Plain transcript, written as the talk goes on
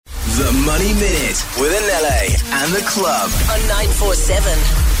The Money Minute with Anele and the Club on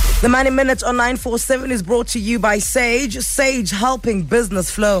 947. The Money Minute on 947 is brought to you by Sage. Sage, helping business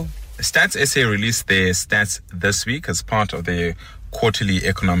flow. Stats SA released their stats this week as part of their quarterly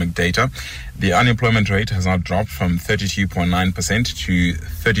economic data. The unemployment rate has now dropped from 32.9% to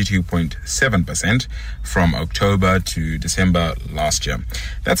 32.7% from October to December last year.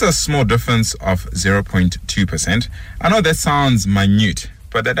 That's a small difference of 0.2%. I know that sounds minute,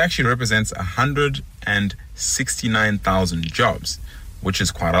 but that actually represents 169,000 jobs, which is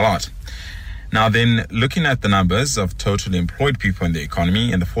quite a lot. Now then, looking at the numbers of total employed people in the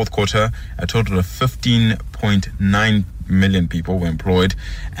economy, in the fourth quarter, a total of 15.9 million people were employed.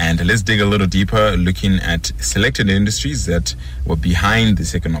 And let's dig a little deeper, looking at selected industries that were behind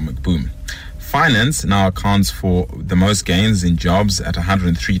this economic boom. Finance now accounts for the most gains in jobs at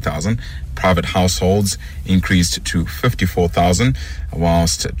 103,000. Private households increased to 54,000,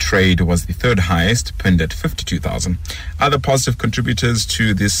 whilst trade was the third highest, pinned at 52,000. Other positive contributors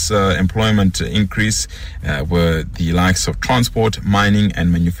to this employment increase were the likes of transport, mining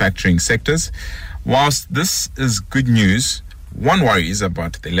and manufacturing sectors. Whilst this is good news, one worries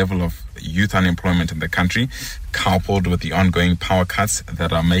about the level of youth unemployment in the country, coupled with the ongoing power cuts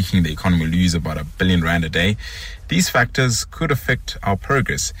that are making the economy lose about R1 billion a day. These factors could affect our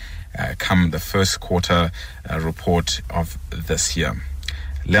progress come the first quarter report of this year.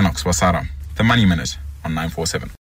 Lennox Wasara, The Money Minute on 947.